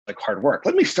too much like hard work.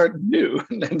 Let me start new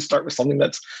and then start with something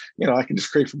that's, I can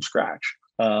just create from scratch.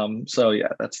 So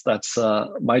yeah, that's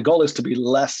my goal is to be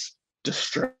less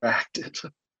distracted.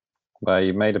 Well,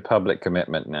 you made a public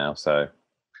commitment now, so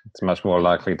it's much more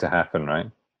likely to happen,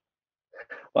 right?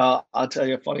 Well, I'll tell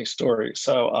you a funny story.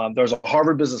 So there's a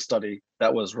Harvard business study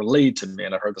that was relayed to me,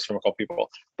 and I've heard this from a couple people,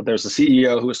 but there's a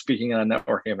CEO who was speaking at a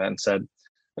networking event and said,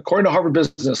 according to Harvard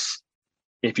Business,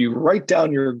 if you write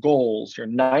down your goals, you're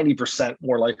 90%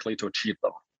 more likely to achieve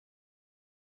them.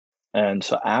 And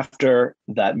so after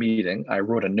that meeting, I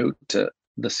wrote a note to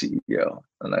the CEO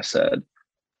and I said,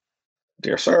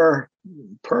 dear sir,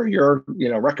 per your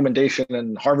recommendation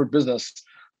in Harvard Business,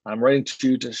 I'm writing to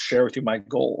you to share with you my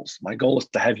goals. My goal is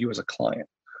to have you as a client.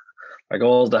 My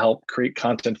goal is to help create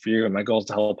content for you, and my goal is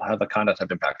to help have the content have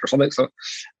impact or something. So,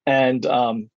 and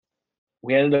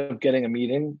we ended up getting a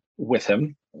meeting with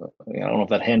him. I don't know if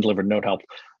that hand-delivered note helped,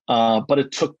 but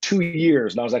it took 2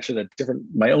 years, and I was actually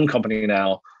my own company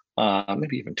now,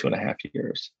 maybe even 2.5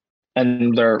 years,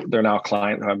 and they're now a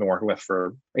client who I've been working with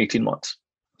for 18 months.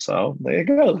 So there you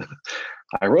go.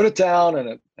 I wrote it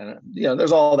down, and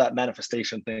there's all that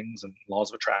manifestation things and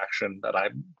laws of attraction that I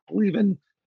believe in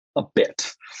a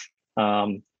bit.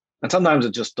 And sometimes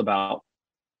it's just about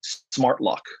smart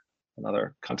luck,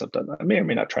 another concept that I may or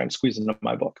may not try and squeeze into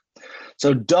my book.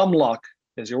 So dumb luck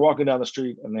is you're walking down the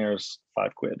street and there's £5.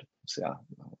 So yeah,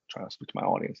 I'm trying to speak to my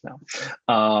audience now.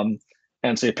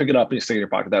 And so you pick it up and you stick it in your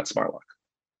pocket. That's smart luck.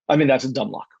 I mean, that's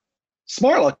dumb luck.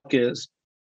 Smart luck is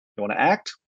you want to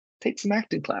act, take some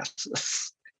acting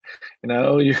classes.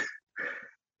 You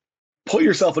put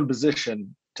yourself in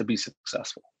position to be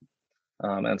successful.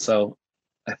 And so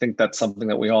I think that's something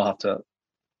that we all have to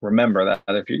remember, that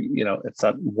if it's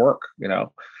that work,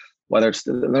 whether it's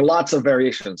there are lots of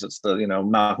variations. It's the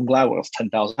Malcolm Gladwell's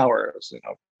 10,000 hours.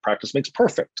 Practice makes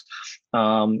perfect.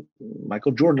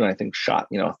 Michael Jordan, I think, shot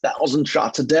 1,000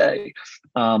 shots a day.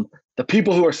 The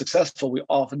people who are successful, we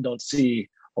often don't see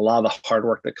a lot of the hard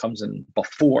work that comes in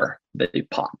before they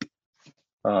pop.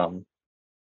 And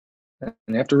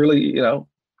you have to really,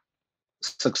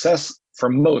 success for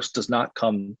most does not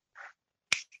come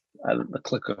at the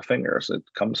click of fingers. It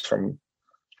comes from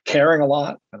caring a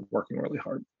lot and working really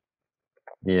hard.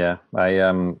 Yeah,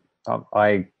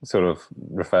 I sort of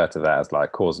refer to that as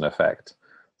like cause and effect.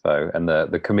 So, and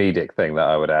the comedic thing that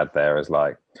I would add there is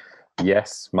like,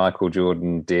 yes, Michael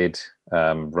Jordan did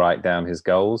write down his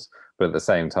goals, but at the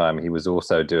same time, he was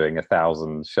also doing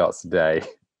 1,000 shots a day,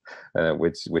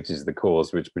 which is the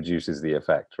cause, which produces the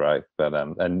effect, right? But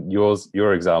and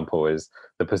your example is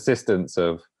the persistence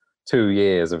of 2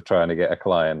 years of trying to get a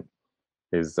client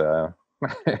is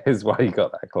is why you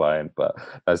got that client. But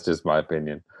that's just my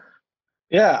opinion.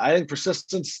 Yeah, I think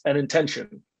persistence and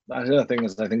intention. That's the other thing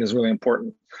I think is really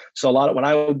important. So a lot of when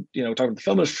I would talk about the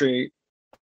film industry,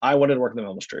 I wanted to work in the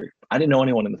film industry. I didn't know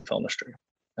anyone in the film industry,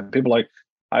 and people like,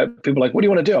 what do you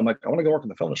want to do? I'm like, I want to go work in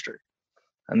the film industry,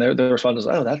 and their response is,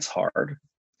 oh, that's hard.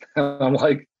 And I'm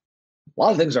like, a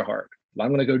lot of things are hard, but I'm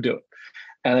going to go do it.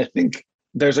 And I think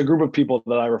there's a group of people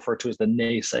that I refer to as the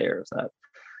naysayers that,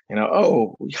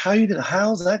 oh,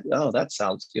 how's that? Oh, that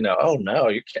sounds, oh no,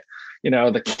 you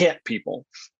can't, the can't people.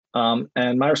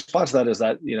 And my response to that is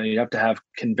that, you have to have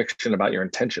conviction about your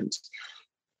intentions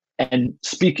and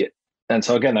speak it. And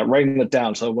so again, that writing it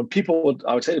down. So when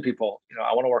I would say to people,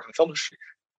 I want to work in the film industry.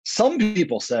 Some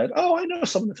people said, oh, I know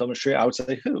someone in the film industry. I would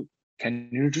say, who? Can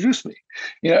you introduce me?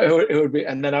 It would be,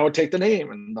 and then I would take the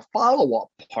name and the follow-up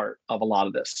part of a lot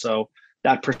of this. So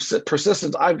that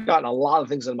persistence, I've gotten a lot of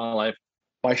things in my life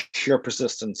by sheer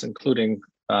persistence, including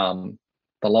the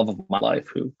love of my life,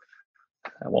 who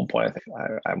at one point I think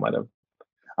I might have,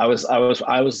 I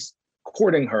was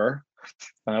courting her.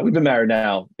 We've been married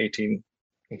now 18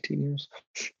 years.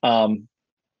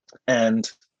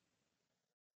 And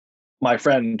my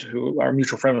friend, our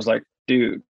mutual friend, was like,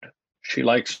 dude, she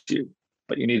likes you,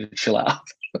 but you need to chill out.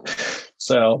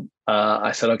 So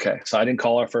I said, okay. So I didn't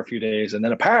call her for a few days. And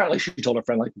then apparently she told her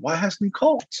friend, like, why hasn't he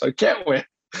called? So I can't win.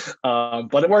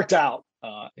 But it worked out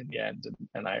in the end.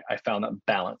 And I found that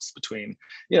balance between,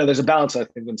 there's a balance, I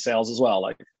think, in sales as well.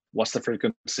 Like, what's the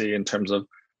frequency in terms of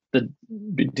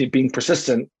being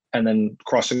persistent and then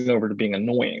crossing over to being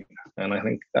annoying. And I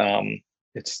think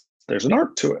there's an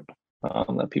art to it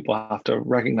that people have to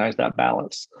recognize that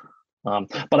balance.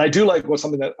 But I do like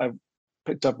something that I've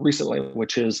picked up recently,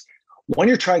 which is when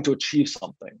you're trying to achieve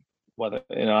something, whether,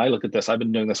 I look at this, I've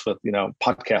been doing this with,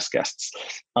 podcast guests,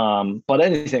 but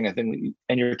anything, I think,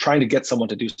 and you're trying to get someone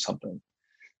to do something,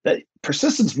 that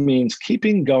persistence means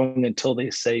keeping going until they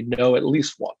say no at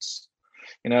least once,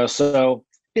 so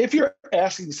if you're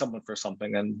asking someone for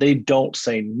something and they don't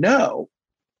say no,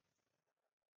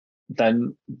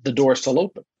 then the door is still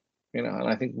open, and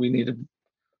I think we need to,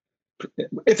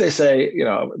 if they say,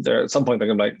 they're at some point they're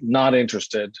gonna be like, not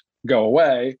interested, go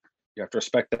away, you have to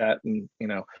respect that. And,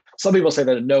 some people say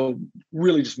that a no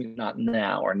really just means not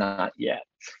now or not yet.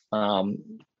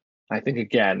 I think,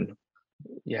 again,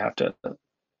 you have to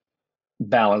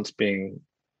balance being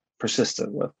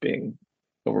persistent with being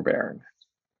overbearing.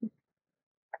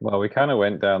 Well, we kind of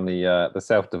went down the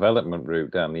self-development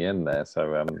route down the end there.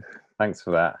 So thanks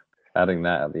for that, adding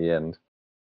that at the end.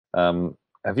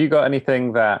 Have you got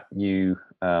anything that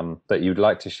you'd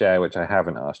like to share, which I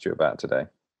haven't asked you about today?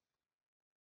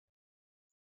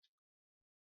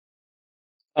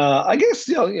 I guess,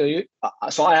 so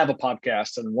I have a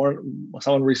podcast, and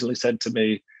someone recently said to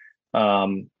me, are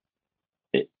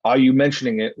you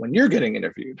mentioning it when you're getting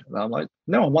interviewed? And I'm like,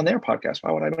 no, I'm on their podcast.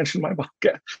 Why would I mention my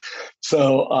podcast?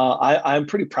 So I'm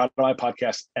pretty proud of my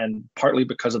podcast, and partly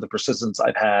because of the persistence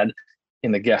I've had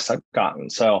in the guests I've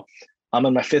gotten. So I'm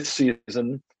in my 5th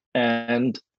season,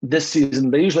 and this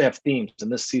season, they usually have themes,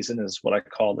 and this season is what I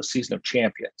call the season of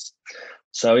champions.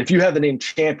 So if you have the name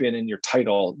champion in your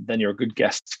title, then you're a good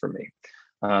guest for me.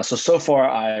 So far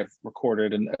I've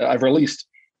recorded and I've released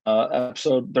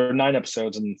episode. There are 9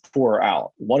 episodes and 4 are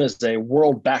out. One is a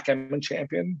world backgammon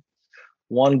champion.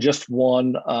 One just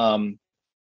won,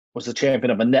 was the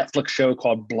champion of a Netflix show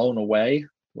called Blown Away,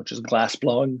 which is glass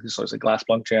blowing. So he's a glass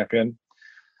blowing champion.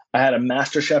 I had a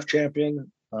MasterChef champion,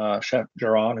 Chef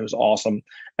Jaron, who's awesome.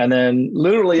 And then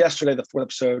literally yesterday, the 4th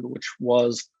episode, which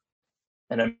was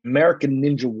an American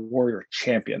Ninja Warrior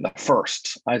champion, the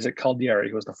first, Isaac Caldieri,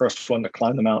 who was the first one to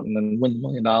climb the mountain and win $1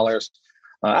 million.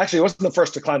 Actually, he wasn't the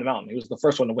first to climb the mountain. He was the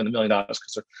first one to win $1 million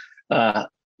because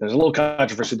there's a little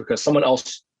controversy because someone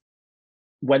else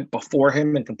went before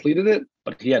him and completed it,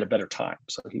 but he had a better time,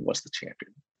 so he was the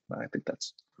champion. I think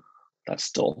that's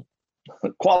still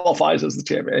qualifies as the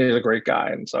champion. He's a great guy,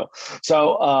 and so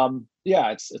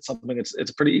yeah, it's something.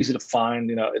 It's pretty easy to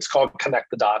find. It's called Connect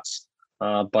the Dots,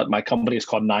 but my company is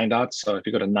called 9dots. So if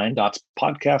you go to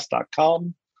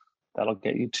 9dotspodcast.com, that'll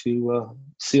get you to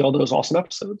see all those awesome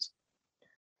episodes.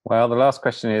 Well, the last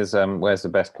question is, where's the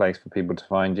best place for people to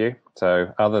find you?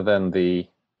 So other than the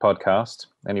podcast,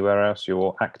 anywhere else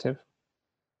you're active?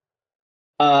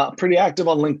 Pretty active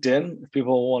on LinkedIn. If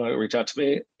people want to reach out to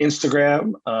me,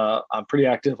 Instagram. I'm pretty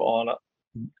active on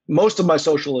most of my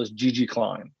social is GG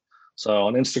Klein. So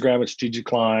on Instagram, it's GG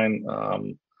Klein.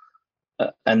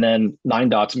 And then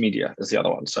 9dots Media is the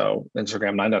other one. So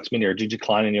Instagram, 9dots Media or GG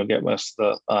Klein, and you'll get most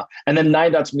of the, and then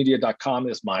 9dotsmedia.com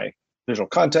is my visual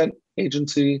content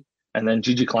agency. And then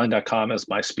ggklein.com is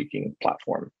my speaking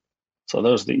platform. So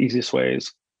those are the easiest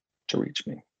ways to reach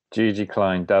me. GG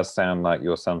Klein does sound like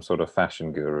you're some sort of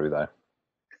fashion guru, though.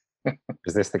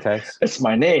 Is this the case? It's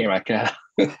my name. I can't.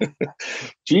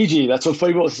 Gigi. That's what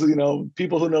people,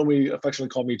 people who know me affectionately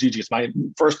call me Gigi. It's my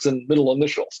first and middle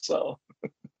initials. So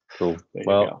cool.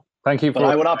 Well, thank you. But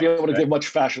I would not be able to give much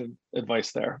fashion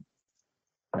advice there.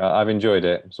 I've enjoyed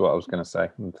it. Is what I was going to say.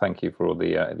 And thank you for all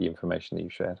the information that you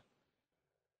shared.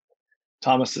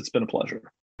 Thomas, it's been a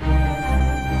pleasure.